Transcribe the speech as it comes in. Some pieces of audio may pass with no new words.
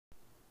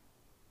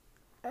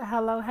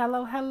Hello,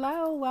 hello,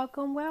 hello.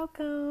 Welcome,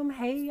 welcome.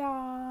 Hey,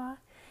 y'all.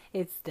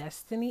 It's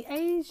Destiny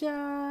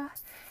Asia,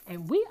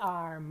 and we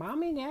are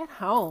momming at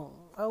home.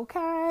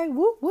 Okay?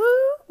 Whoop,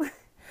 whoop.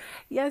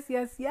 Yes,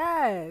 yes,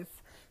 yes.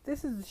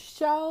 This is a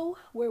show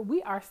where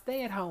we are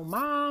stay at home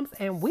moms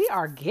and we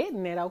are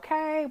getting it,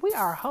 okay? We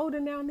are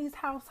holding down these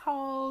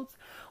households.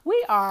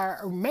 We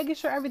are making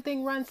sure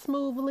everything runs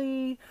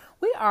smoothly.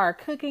 We are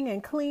cooking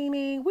and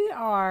cleaning. We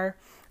are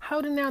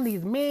holding down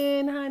these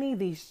men, honey,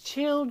 these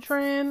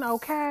children,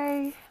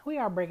 okay? We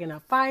are breaking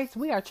up fights.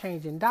 We are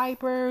changing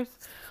diapers.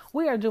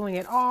 We are doing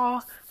it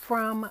all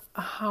from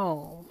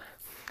home.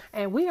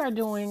 And we are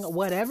doing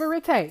whatever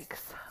it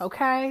takes,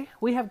 okay?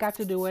 We have got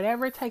to do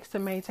whatever it takes to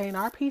maintain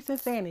our peace and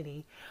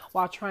sanity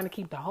while trying to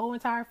keep the whole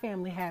entire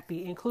family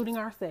happy, including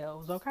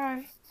ourselves,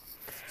 okay?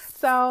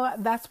 So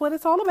that's what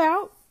it's all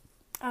about.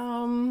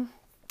 Um,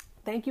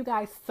 Thank you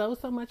guys so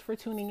much for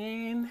tuning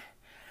in.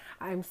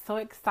 I'm so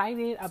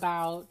excited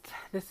about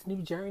this new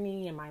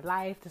journey in my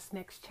life, this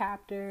next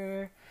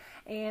chapter.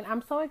 And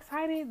I'm so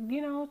excited,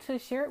 to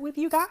share it with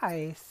you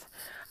guys.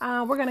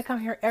 We're going to come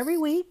here every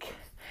week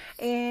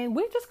and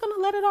we're just going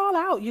to let it all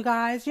out, you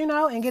guys,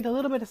 and get a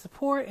little bit of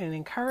support and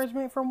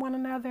encouragement from one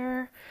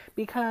another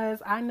because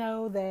I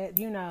know that,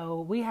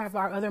 we have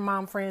our other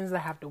mom friends that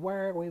have to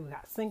work. We've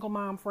got single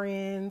mom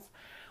friends.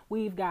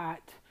 We've got,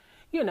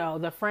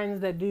 the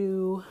friends that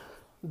do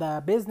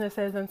the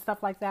businesses and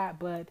stuff like that.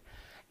 But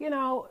you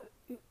know,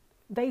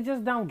 they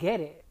just don't get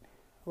it,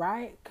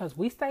 right? Because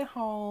we stay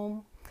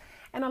home.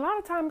 And a lot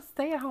of times,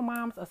 stay at home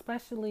moms,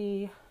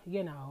 especially,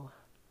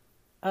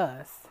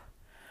 us,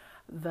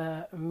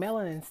 the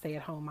melanin stay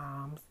at home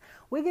moms,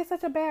 we get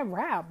such a bad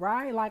rap,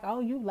 right? Like, oh,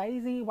 you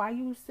lazy. Why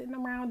you sitting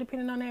around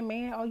depending on that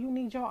man? Oh, you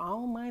need your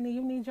own money.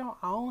 You need your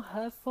own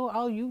hustle.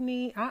 Oh, you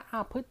need,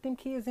 put them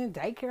kids in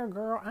daycare,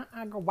 girl.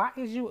 Girl. Why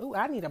is you,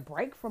 I need a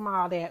break from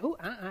all that.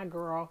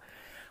 Girl.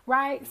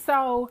 Right?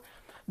 So,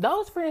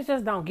 those friends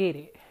just don't get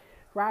it,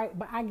 right?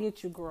 But I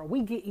get you, girl.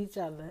 We get each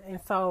other. And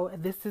so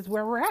this is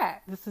where we're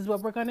at. This is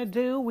what we're going to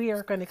do. We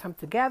are going to come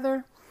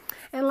together.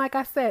 And like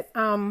I said,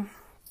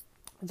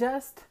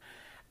 just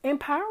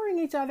empowering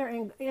each other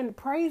and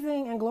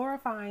praising and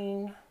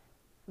glorifying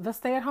the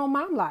stay-at-home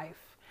mom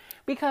life.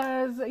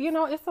 Because,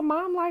 it's a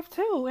mom life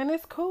too. And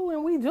it's cool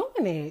and we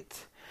doing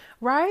it.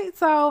 Right?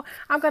 So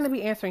I'm going to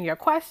be answering your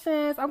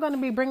questions. I'm going to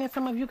be bringing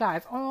some of you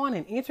guys on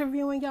and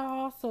interviewing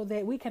y'all so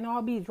that we can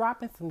all be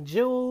dropping some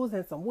jewels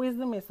and some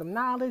wisdom and some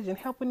knowledge and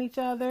helping each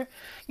other.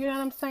 You know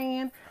what I'm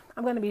saying?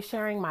 I'm going to be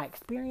sharing my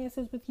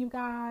experiences with you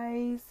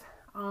guys.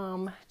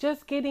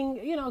 Just getting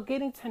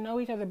to know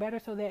each other better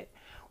so that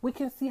we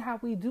can see how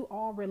we do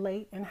all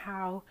relate and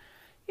how,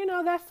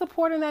 that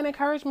support and that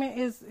encouragement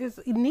is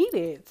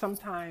needed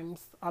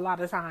sometimes, a lot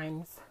of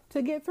times,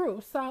 to get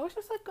through. So it's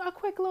just a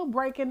quick little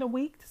break in the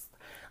week, just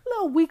a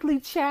little weekly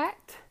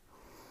chat.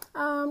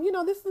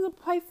 This is a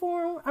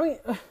platform.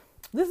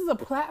 This is a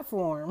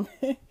platform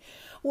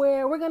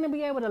where we're going to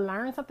be able to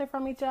learn something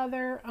from each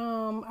other.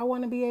 I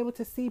want to be able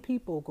to see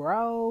people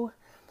grow.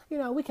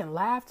 We can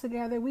laugh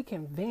together. We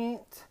can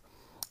vent.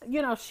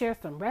 Share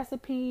some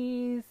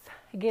recipes,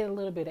 get a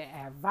little bit of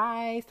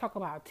advice, talk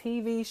about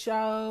TV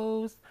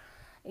shows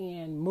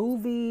and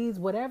movies,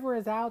 whatever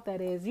is out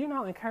that is,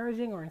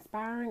 encouraging or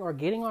inspiring or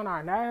getting on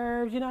our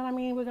nerves. You know what I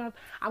mean?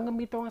 I'm going to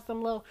be throwing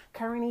some little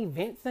current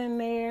events in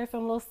there,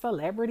 some little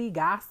celebrity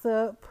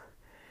gossip,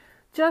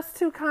 just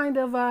to kind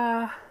of,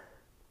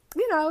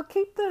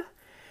 keep the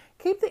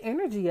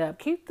energy up,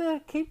 keep the,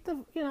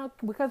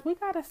 because we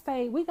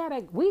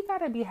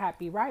gotta be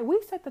happy, right?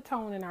 We set the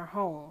tone in our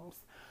homes.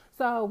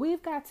 So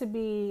we've got to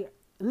be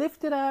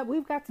lifted up.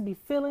 We've got to be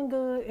feeling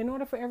good in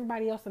order for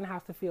everybody else in the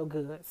house to feel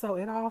good. So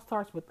it all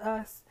starts with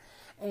us,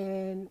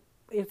 and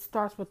it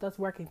starts with us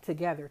working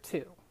together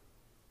too.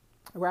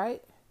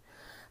 Right?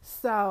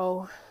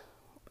 So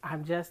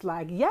I'm just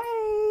like, yay,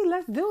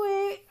 let's do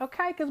it.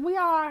 Okay. Because we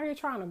all out here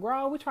trying to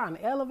grow. We're trying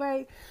to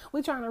elevate.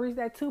 We're trying to reach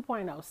that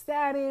 2.0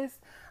 status.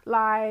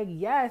 Like,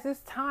 yes,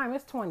 it's time.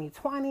 It's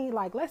 2020.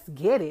 Like, let's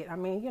get it. I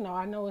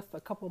know it's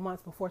a couple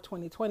months before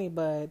 2020,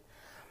 but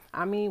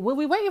what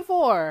we waiting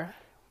for?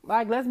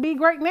 Like, let's be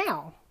great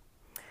now.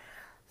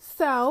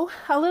 So,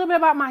 a little bit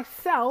about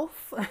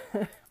myself,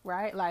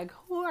 right? Like,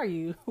 who are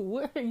you?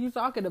 What are you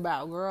talking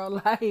about, girl?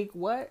 Like,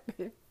 what?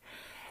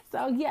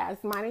 So, yes,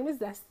 my name is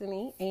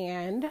Destiny,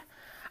 and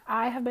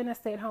I have been a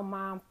stay-at-home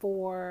mom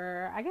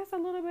for, I guess, a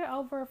little bit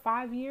over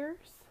 5 years.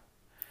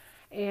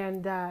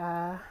 And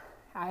I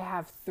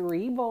have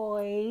 3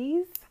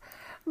 boys.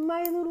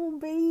 My little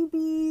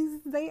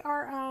babies, they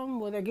are,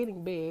 they're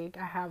getting big.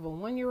 I have a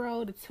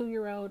 1-year-old, a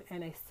 2-year-old,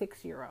 and a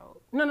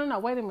 6-year-old. No,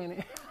 wait a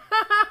minute.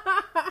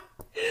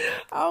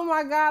 Oh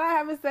my God, I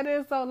haven't said it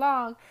in so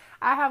long.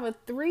 I have a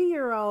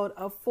 3-year-old,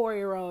 a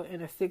 4-year-old,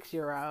 and a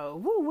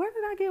 6-year-old. Woo, where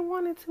did I get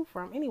 1 and 2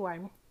 from?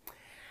 Anyway,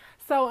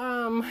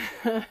 so,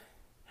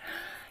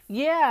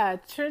 yeah,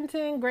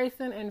 Trenton,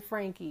 Grayson, and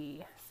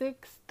Frankie.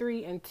 6,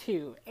 3, and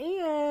 2.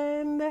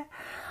 And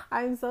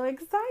I'm so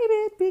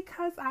excited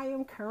because I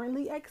am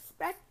currently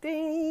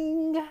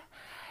expecting.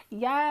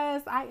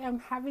 Yes, I am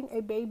having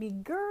a baby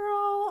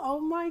girl.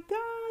 Oh my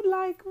God,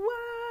 like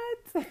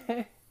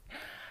what?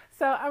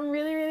 So I'm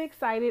really, really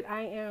excited.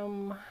 I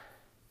am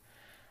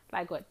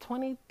like what,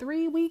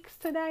 23 weeks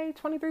today?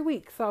 23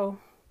 weeks. So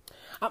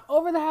I'm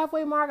over the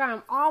halfway mark.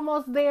 I'm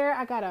almost there.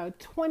 I got a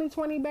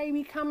 2020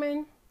 baby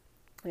coming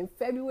in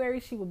February.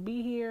 She will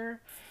be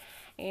here.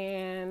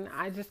 And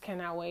I just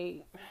cannot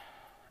wait.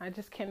 I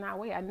just cannot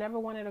wait. I never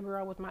wanted a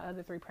girl with my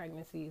other 3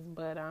 pregnancies,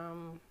 but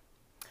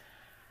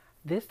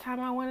this time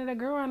I wanted a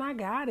girl and I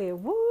got it.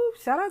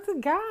 Whoop! Shout out to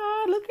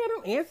God. Look at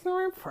him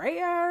answering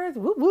prayers.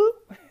 Whoop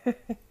whoop.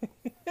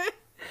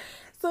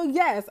 So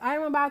yes,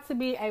 I'm about to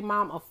be a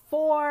mom of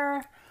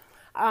 4.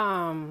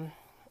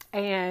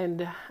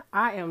 And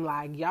I am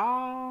like,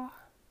 y'all,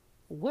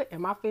 what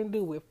am I finna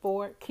do with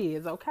 4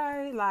 kids?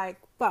 Okay, like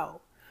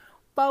 4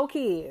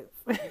 kids.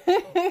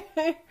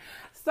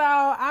 So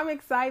I'm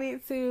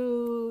excited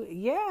to,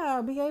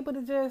 be able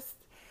to just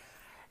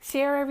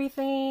share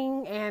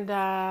everything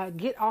and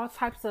get all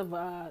types of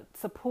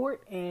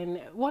support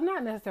and, well,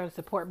 not necessarily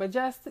support, but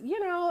just,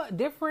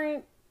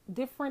 different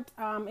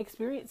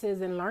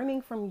experiences and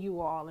learning from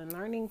you all and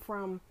learning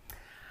from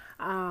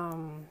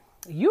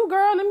you,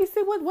 girl. Let me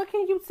see, what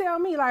can you tell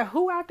me? Like,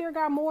 who out there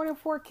got more than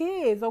 4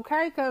 kids,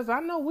 okay? Because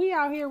I know we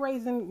out here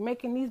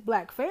making these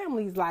black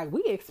families, like,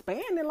 we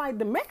expanding like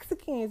the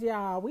Mexicans,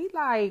 y'all. We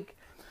like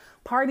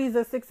parties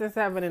of 6 and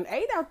 7 and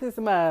 8 out this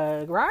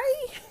mug,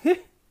 right?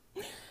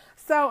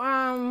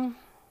 So,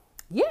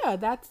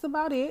 that's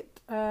about it.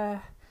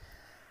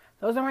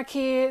 Those are my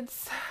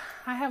kids.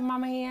 I have my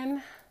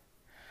man.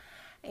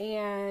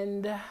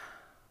 And,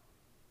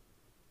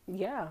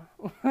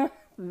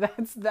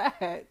 that's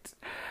that.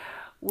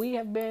 We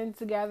have been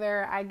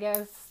together, I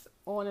guess,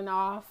 on and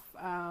off.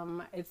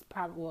 It's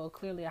probably, well,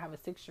 clearly I have a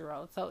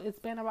 6-year-old. So it's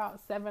been about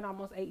 7,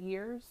 almost 8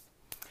 years.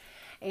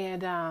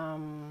 And,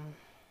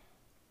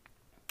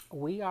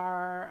 we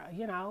are,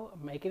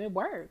 making it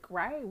work,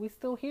 right? We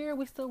still here.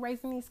 We still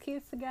raising these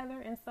kids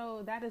together. And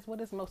so that is what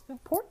is most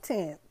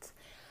important.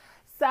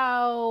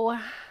 So,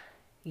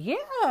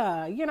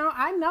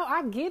 I know,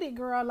 I get it,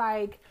 girl.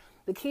 Like,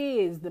 the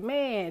kids, the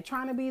man,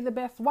 trying to be the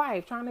best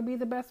wife, trying to be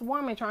the best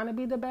woman, trying to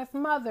be the best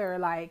mother,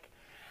 like,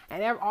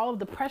 and all of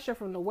the pressure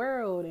from the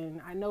world.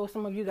 And I know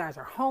some of you guys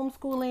are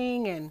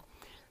homeschooling, and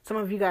some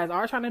of you guys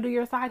are trying to do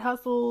your side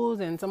hustles,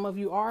 and some of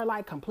you are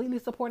like completely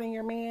supporting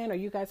your man, or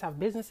you guys have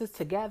businesses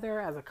together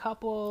as a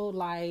couple.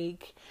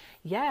 Like,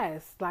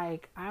 yes,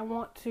 like, I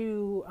want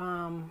to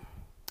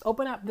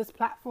open up this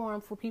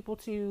platform for people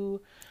to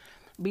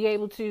be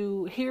able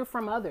to hear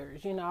from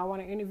others. I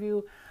want to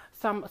interview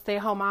some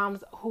stay-at-home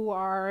moms who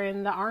are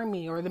in the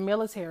Army or the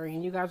military,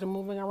 and you guys are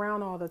moving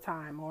around all the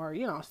time, or,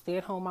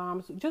 stay-at-home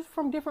moms just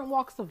from different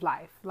walks of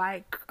life.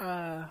 Like,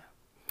 I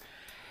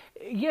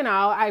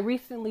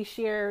recently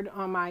shared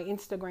on my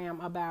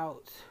Instagram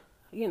about,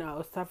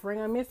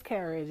 suffering a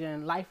miscarriage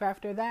and life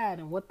after that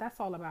and what that's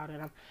all about.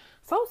 And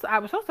I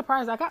was so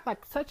surprised. I got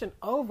like such an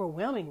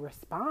overwhelming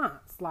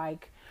response.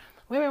 Like,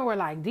 women were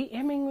like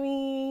DMing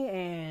me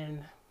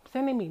and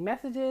sending me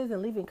messages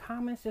and leaving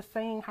comments just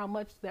saying how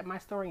much that my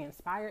story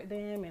inspired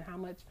them, and how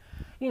much,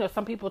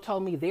 some people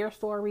told me their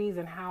stories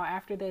and how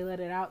after they let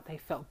it out, they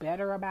felt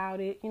better about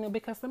it,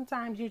 because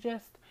sometimes you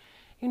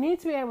need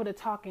to be able to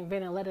talk and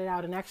vent and let it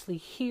out and actually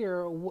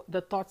hear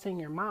the thoughts in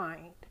your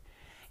mind.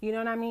 You know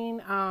what I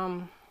mean?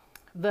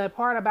 The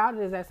part about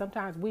it is that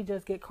sometimes we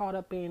just get caught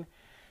up in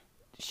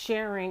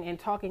sharing and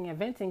talking and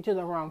venting to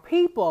the wrong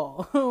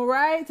people,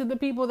 right? To the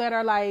people that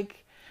are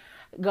like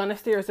gonna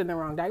steer us in the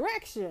wrong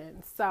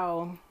direction.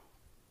 So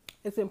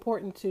it's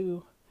important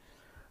to,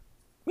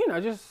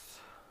 just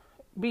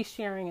be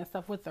sharing and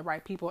stuff with the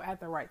right people at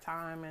the right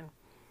time and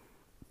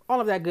all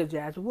of that good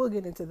jazz. We'll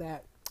get into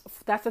that.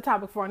 That's a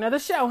topic for another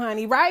show,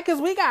 honey, right? Because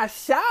we got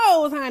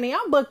shows, honey.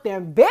 I'm booked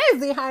and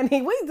busy,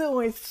 honey. We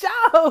doing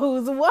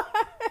shows.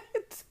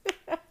 What?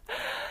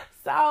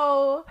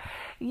 So,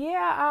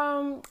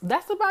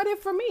 that's about it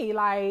for me.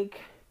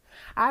 Like,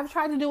 I've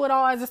tried to do it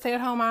all as a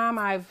stay-at-home mom.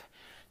 I've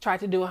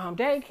tried to do a home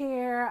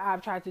daycare.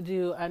 I've tried to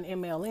do an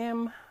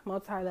MLM,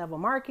 multi-level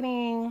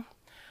marketing.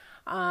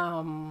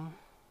 And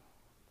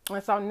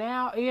so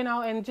now,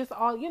 and just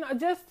all,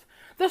 just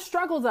the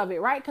struggles of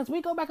it, right? Because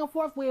we go back and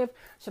forth with,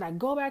 should I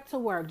go back to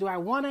work? Do I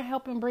want to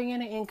help and bring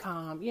in an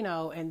income?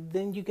 And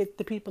then you get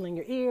the people in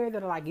your ear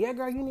that are like, yeah,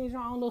 girl, you need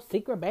your own little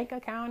secret bank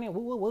account and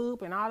whoop, whoop,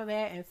 whoop, and all of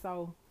that. And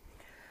so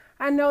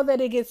I know that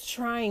it gets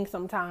trying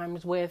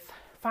sometimes with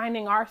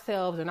finding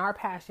ourselves and our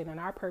passion and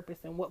our purpose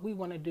and what we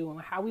want to do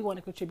and how we want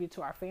to contribute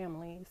to our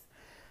families.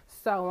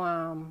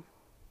 So,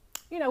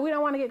 we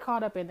don't want to get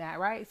caught up in that,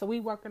 right? So we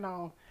working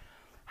on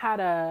how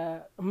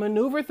to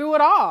maneuver through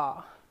it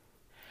all.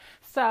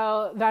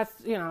 So that's,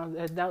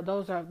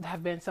 those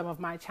have been some of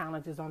my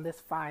challenges on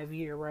this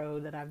 5-year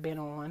road that I've been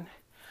on.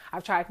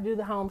 I've tried to do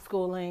the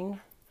homeschooling,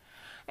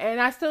 and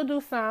I still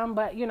do some,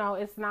 but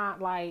it's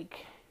not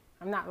like,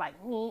 I'm not like,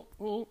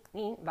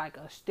 like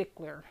a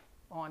stickler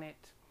on it.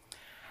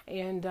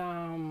 And,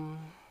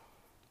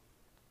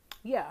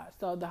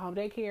 so the home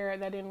daycare,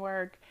 that didn't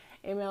work.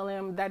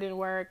 MLM, that didn't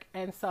work.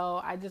 And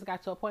so I just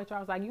got to a point where I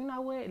was like, you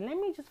know what? Let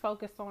me just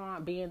focus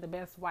on being the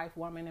best wife,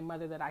 woman, and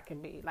mother that I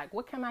can be. Like,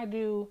 what can I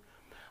do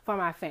for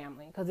my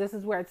family? Because this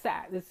is where it's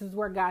at. This is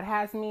where God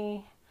has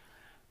me.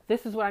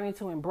 This is what I need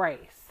to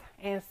embrace.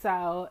 And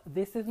so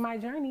this is my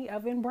journey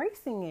of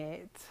embracing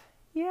it.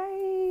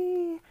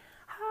 Yay.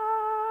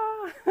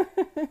 Ah.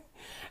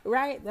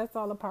 Right? That's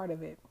all a part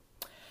of it.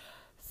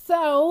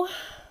 So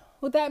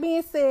with that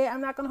being said,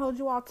 I'm not going to hold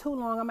you all too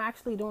long. I'm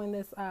actually doing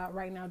this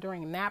right now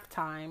during nap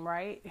time,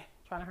 right?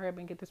 Trying to hurry up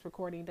and get this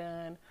recording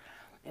done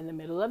in the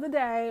middle of the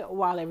day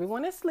while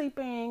everyone is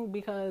sleeping,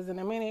 because in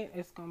a minute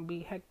it's going to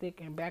be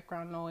hectic and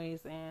background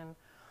noise and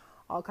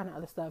all kind of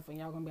other stuff. And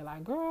y'all going to be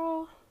like,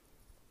 girl,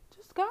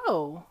 just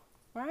go,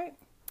 right?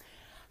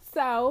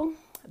 So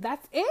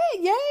that's it.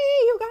 Yay,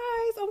 you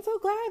guys. I'm so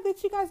glad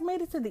that you guys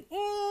made it to the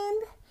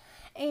end.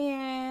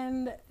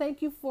 And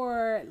thank you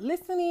for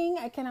listening.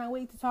 I cannot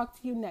wait to talk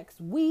to you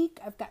next week.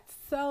 I've got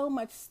so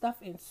much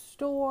stuff in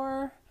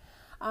store.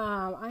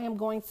 I am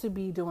going to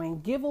be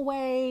doing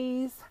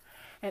giveaways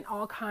and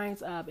all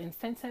kinds of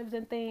incentives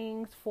and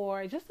things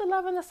for just the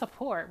love and the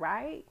support,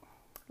 right?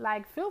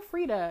 Like, feel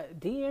free to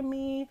DM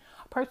me,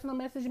 personal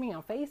message me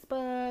on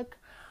Facebook.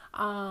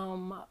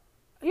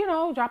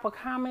 Drop a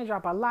comment,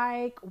 drop a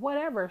like,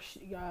 whatever.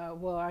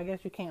 Well, I guess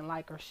you can't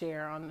like or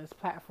share on this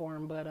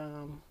platform, but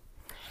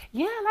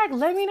yeah, like,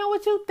 let me know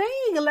what you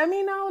think. Let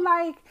me know,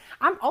 like,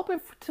 I'm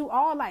open to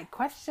all, like,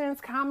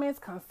 questions, comments,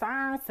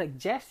 concerns,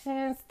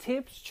 suggestions,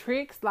 tips,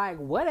 tricks, like,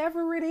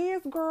 whatever it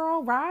is,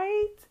 girl,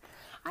 right?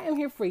 I am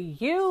here for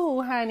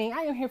you, honey.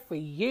 I am here for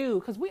you,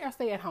 because we are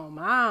stay-at-home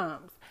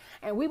moms,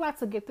 and we about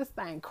to get this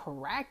thing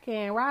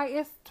cracking, right?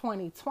 It's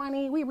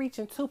 2020. We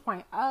reaching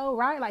 2.0,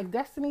 right? Like,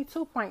 Destiny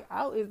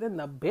 2.0 is in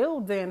the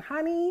building,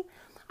 honey.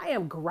 I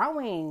am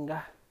growing.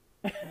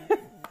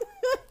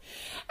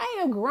 I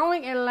am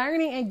growing and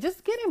learning and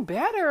just getting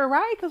better,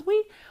 right? Because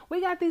we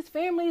got these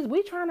families,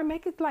 we trying to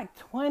make it like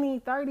 20,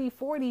 30,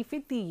 40,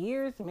 50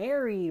 years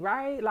married,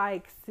 right?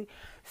 Like,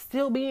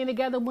 still being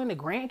together when the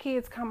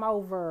grandkids come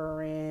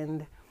over,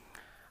 and,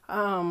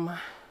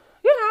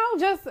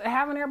 just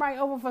having everybody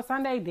over for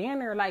Sunday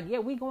dinner. Like, yeah,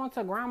 we going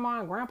to grandma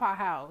and grandpa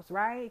house,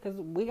 right? Because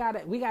we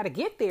gotta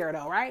get there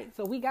though, right?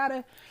 So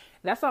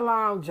that's a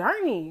long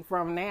journey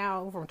from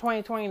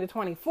 2020 to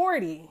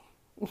 2040.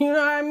 You know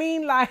what I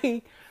mean?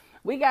 Like,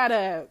 we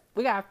gotta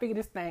figure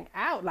this thing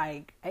out,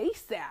 like,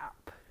 ASAP.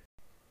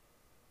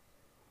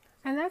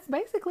 And that's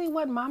basically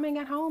what Momming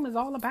at Home is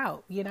all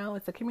about.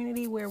 It's a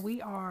community where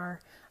we are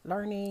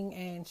learning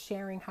and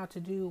sharing how to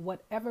do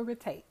whatever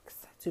it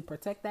takes to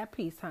protect that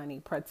peace,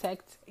 honey.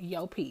 Protect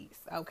your peace,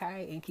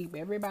 okay? And keep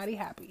everybody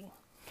happy.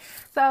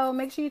 So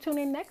make sure you tune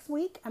in next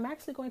week. I'm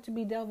actually going to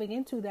be delving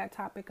into that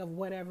topic of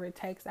whatever it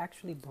takes,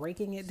 actually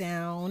breaking it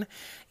down,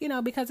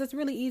 because it's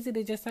really easy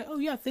to just say, oh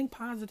yeah, think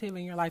positive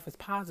and your life is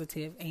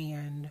positive.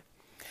 And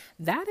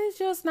that is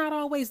just not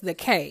always the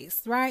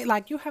case, right?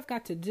 Like, you have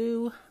got to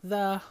do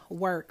the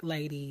work,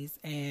 ladies,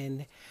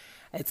 and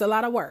it's a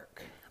lot of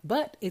work,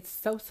 but it's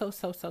so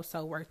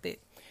worth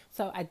it.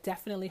 So I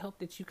definitely hope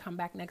that you come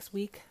back next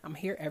week. I'm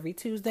here every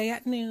Tuesday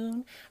at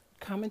noon,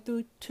 coming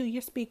through to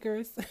your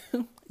speakers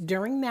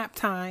during nap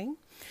time,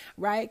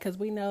 right? Because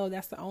we know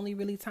that's the only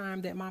really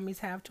time that mommies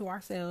have to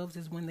ourselves,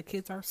 is when the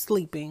kids are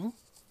sleeping.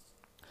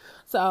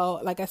 So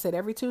like I said,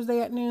 every Tuesday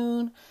at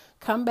noon,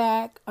 come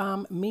back.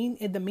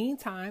 In the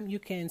meantime, you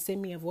can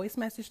send me a voice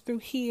message through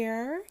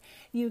here.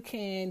 You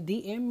can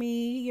DM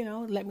me,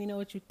 let me know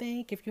what you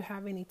think. If you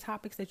have any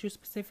topics that you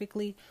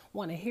specifically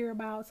want to hear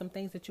about, some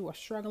things that you are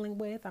struggling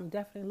with, I'm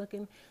definitely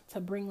looking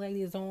to bring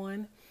ladies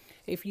on.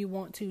 If you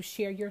want to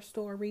share your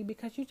story,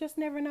 because you just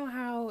never know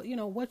how,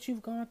 what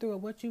you've gone through or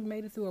what you've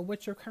made it through or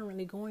what you're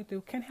currently going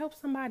through can help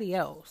somebody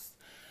else.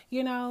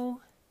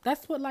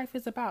 That's what life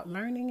is about,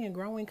 learning and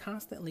growing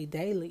constantly,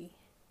 daily.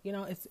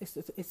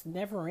 It's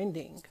never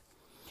ending.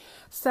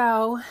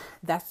 So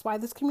that's why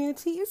this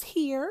community is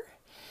here.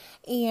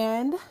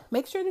 And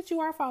make sure that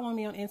you are following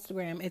me on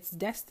Instagram. It's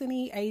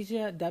Destiny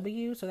Asia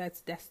W. So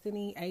that's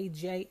Destiny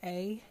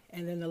AJA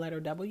and then the letter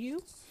W.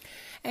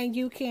 And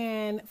you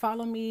can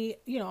follow me,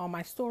 on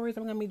my stories.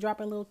 I'm going to be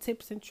dropping little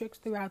tips and tricks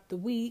throughout the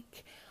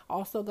week.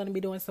 Also going to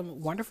be doing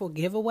some wonderful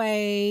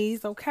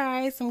giveaways,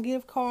 okay? Some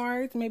gift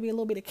cards, maybe a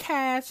little bit of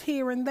cash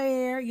here and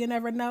there. You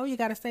never know. You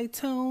got to stay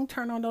tuned.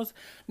 Turn on those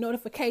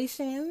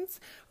notifications,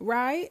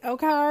 right?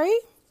 Okay?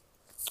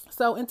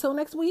 So until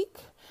next week,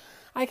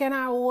 I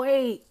cannot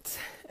wait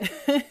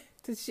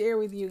to share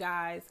with you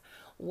guys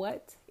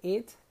what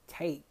it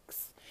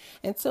takes.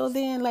 Until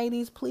then,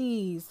 ladies,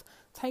 please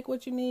take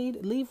what you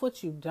need, leave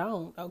what you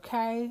don't,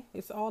 okay?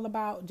 It's all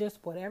about just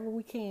whatever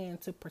we can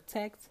to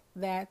protect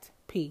that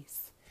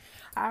peace.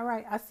 All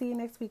right, I'll see you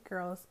next week,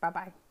 girls.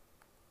 Bye-bye.